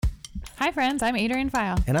Hi friends, I'm Adrienne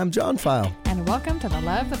File. And I'm John File. And welcome to the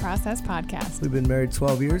Love the Process podcast. We've been married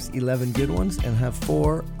 12 years, 11 good ones, and have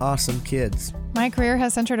 4 awesome kids. My career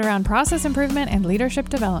has centered around process improvement and leadership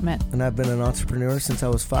development. And I've been an entrepreneur since I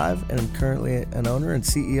was 5 and am currently an owner and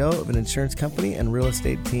CEO of an insurance company and real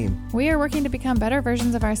estate team. We are working to become better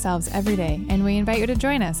versions of ourselves every day, and we invite you to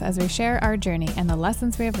join us as we share our journey and the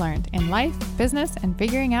lessons we have learned in life, business, and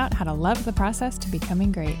figuring out how to love the process to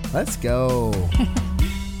becoming great. Let's go.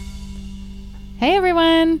 Hey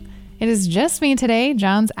everyone! It is just me today.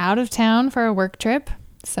 John's out of town for a work trip,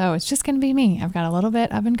 so it's just going to be me. I've got a little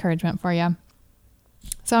bit of encouragement for you.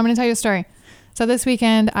 So I'm going to tell you a story. So this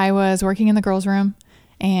weekend I was working in the girls' room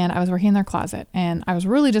and I was working in their closet, and I was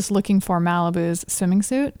really just looking for Malibu's swimming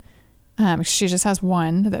suit. She just has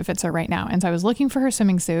one that fits her right now. And so I was looking for her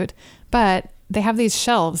swimming suit, but they have these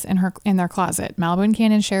shelves in their closet. Malibu and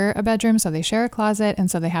Canyon share a bedroom, so they share a closet,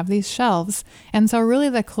 and so they have these shelves. And so really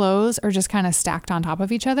the clothes are just kind of stacked on top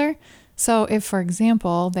of each other. So if, for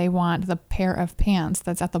example, they want the pair of pants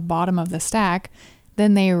that's at the bottom of the stack,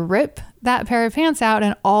 then they rip that pair of pants out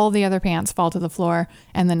and all the other pants fall to the floor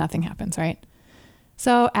and then nothing happens, right?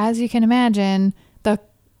 So as you can imagine,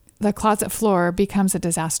 the closet floor becomes a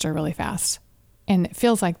disaster really fast. And it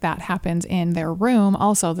feels like that happens in their room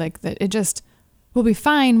also. Like it just will be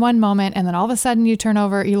fine one moment, and then all of a sudden you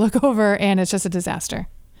look over, and it's just a disaster.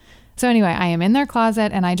 So anyway, I am in their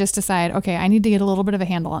closet, and I just decide, okay, I need to get a little bit of a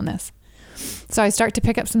handle on this. So I start to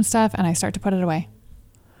pick up some stuff, and I start to put it away.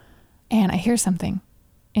 And I hear something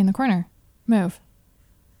in the corner move.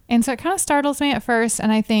 And so it kind of startles me at first,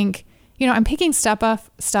 and I think, I'm picking stuff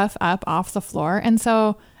up off the floor. And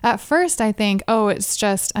so at first I think, oh, it's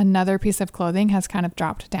just another piece of clothing has kind of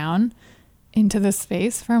dropped down into the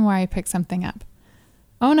space from where I picked something up.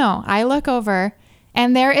 Oh no, I look over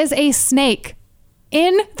and there is a snake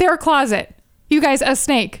in their closet. You guys, a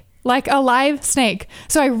snake, like a live snake.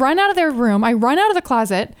 So I run out of their room, I run out of the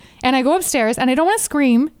closet, and I go upstairs, and I don't want to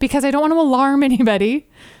scream because I don't want to alarm anybody,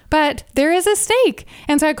 but there is a snake.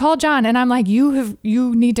 And so I call John and I'm like, you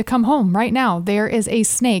need to come home right now. There is a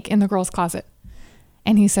snake in the girl's closet.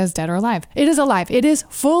 And he says, dead or alive? It is alive. It is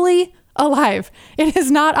fully alive. It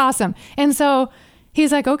is not awesome. And so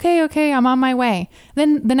he's like, okay, I'm on my way.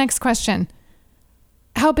 Then the next question,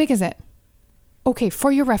 how big is it? Okay,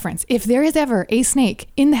 for your reference, if there is ever a snake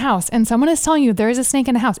in the house and someone is telling you there is a snake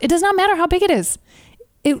in the house, it does not matter how big it is.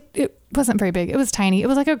 It wasn't very big. It was tiny. It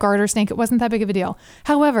was like a garter snake. It wasn't that big of a deal.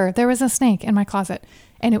 However, there was a snake in my closet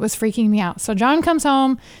and it was freaking me out. So John comes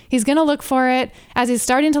home. He's going to look for it. As he's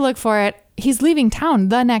starting to look for it, he's leaving town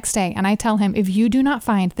the next day. And I tell him, if you do not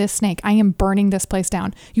find this snake, I am burning this place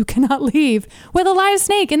down. You cannot leave with a live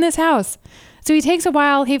snake in this house. So he takes a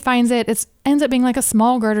while. He finds it. It ends up being like a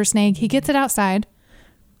small garter snake. He gets it outside.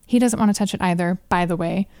 He doesn't want to touch it either, by the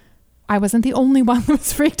way. I wasn't the only one that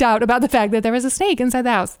was freaked out about the fact that there was a snake inside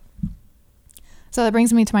the house. So that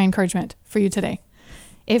brings me to my encouragement for you today.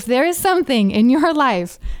 If there is something in your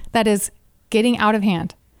life that is getting out of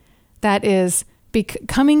hand, that is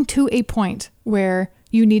coming to a point where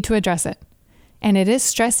you need to address it, and it is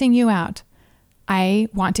stressing you out, I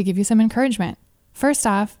want to give you some encouragement. First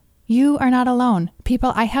off, you are not alone.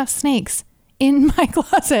 People, I have snakes in my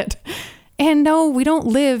closet. And no, we don't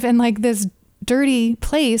live in like this dirty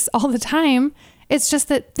place all the time. It's just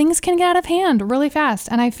that things can get out of hand really fast.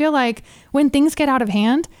 And I feel like when things get out of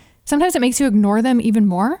hand, sometimes it makes you ignore them even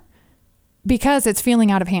more because it's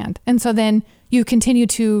feeling out of hand. And so then you continue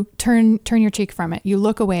to turn your cheek from it. You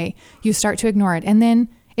look away, you start to ignore it. And then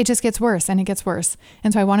it just gets worse and it gets worse.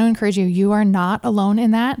 And so I want to encourage you, you are not alone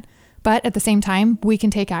in that, but at the same time, we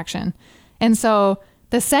can take action. And so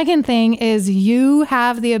the second thing is you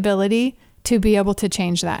have the ability to be able to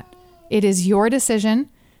change that. It is your decision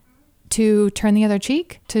to turn the other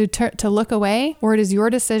cheek, to look away, or it is your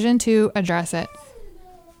decision to address it.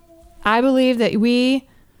 I believe that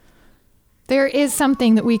there is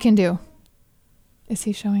something that we can do. Is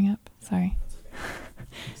he showing up? Sorry.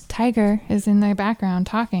 Tiger is in the background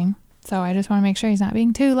talking, so I just want to make sure he's not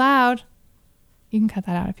being too loud. You can cut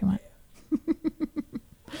that out if you want.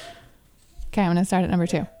 Okay, I'm going to start at number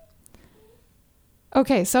 2.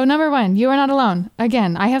 Okay, so number 1, you are not alone.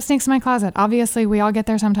 Again, I have snakes in my closet. Obviously, we all get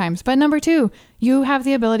there sometimes. But number 2, you have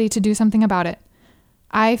the ability to do something about it.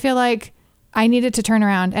 I feel like I needed to turn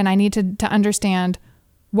around and I need to understand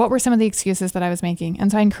what were some of the excuses that I was making.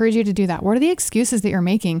 And so I encourage you to do that. What are the excuses that you're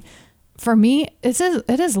making? For me, it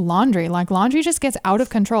is laundry. Like laundry just gets out of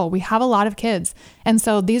control. We have a lot of kids. And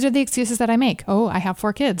so these are the excuses that I make. Oh, I have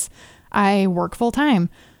 4 kids. I work full time.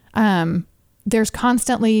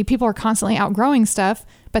 People are constantly outgrowing stuff,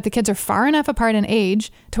 but the kids are far enough apart in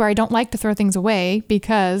age to where I don't like to throw things away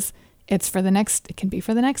because it can be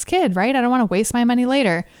for the next kid, right? I don't want to waste my money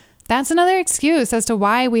later. That's another excuse as to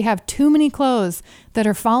why we have too many clothes that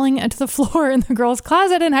are falling into the floor in the girls'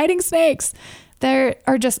 closet and hiding snakes. There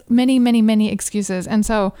are just many, many, many excuses. And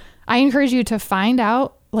so I encourage you to find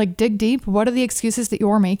out, like dig deep, what are the excuses that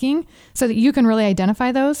you're making so that you can really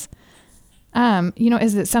identify those.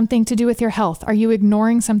 Is it something to do with your health? Are you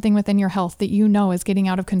ignoring something within your health that you know is getting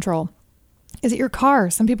out of control? Is it your car?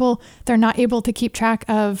 Some people, they're not able to keep track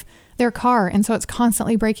of their car, and so it's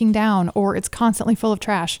constantly breaking down or it's constantly full of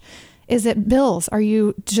trash. Is it bills? Are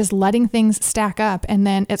you just letting things stack up and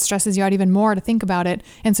then it stresses you out even more to think about it,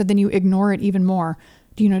 and so then you ignore it even more?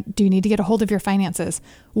 Do you need to get a hold of your finances?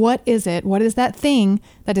 What is it? What is that thing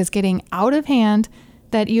that is getting out of hand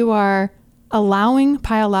that you are allowing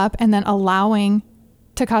pile up and then allowing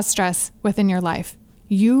to cause stress within your life?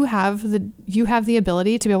 You have the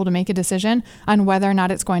ability to be able to make a decision on whether or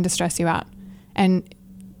not it's going to stress you out. And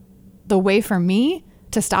the way for me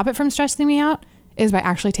to stop it from stressing me out is by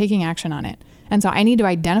actually taking action on it. And so I need to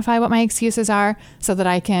identify what my excuses are so that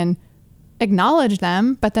I can acknowledge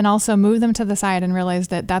them, but then also move them to the side and realize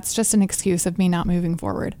that that's just an excuse of me not moving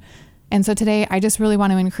forward. And so today, I just really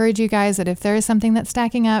want to encourage you guys that if there is something that's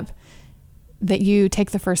stacking up, that you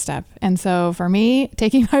take the first step. And so for me,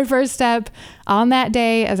 taking my first step on that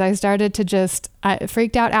day, as I started to I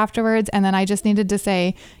freaked out afterwards. And then I just needed to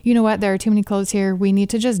say, you know what, there are too many clothes here. We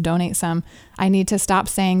need to just donate some. I need to stop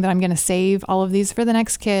saying that I'm going to save all of these for the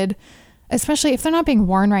next kid, especially if they're not being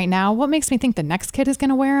worn right now. What makes me think the next kid is going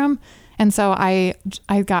to wear them? And so I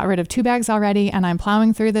got rid of 2 bags already, and I'm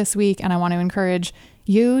plowing through this week, and I want to encourage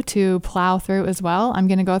you to plow through as well. I'm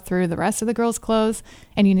going to go through the rest of the girls' clothes,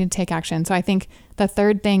 and you need to take action. So I think the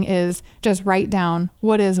third thing is just write down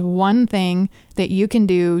what is one thing that you can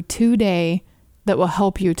do today that will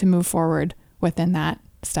help you to move forward within that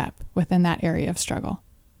step, within that area of struggle.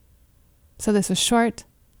 So this was short,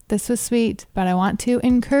 this was sweet, but I want to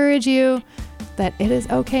encourage you that it is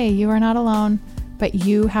okay. You are not alone. But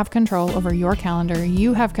you have control over your calendar,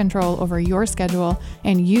 you have control over your schedule,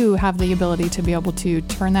 and you have the ability to be able to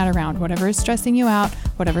turn that around. Whatever is stressing you out,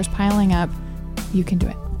 whatever's piling up, you can do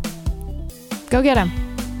it. Go get them.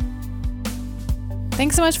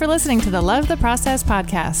 Thanks so much for listening to the Love the Process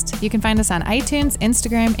podcast. You can find us on iTunes,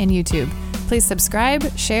 Instagram, and YouTube. Please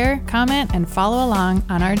subscribe, share, comment, and follow along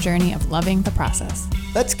on our journey of loving the process.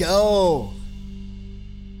 Let's go.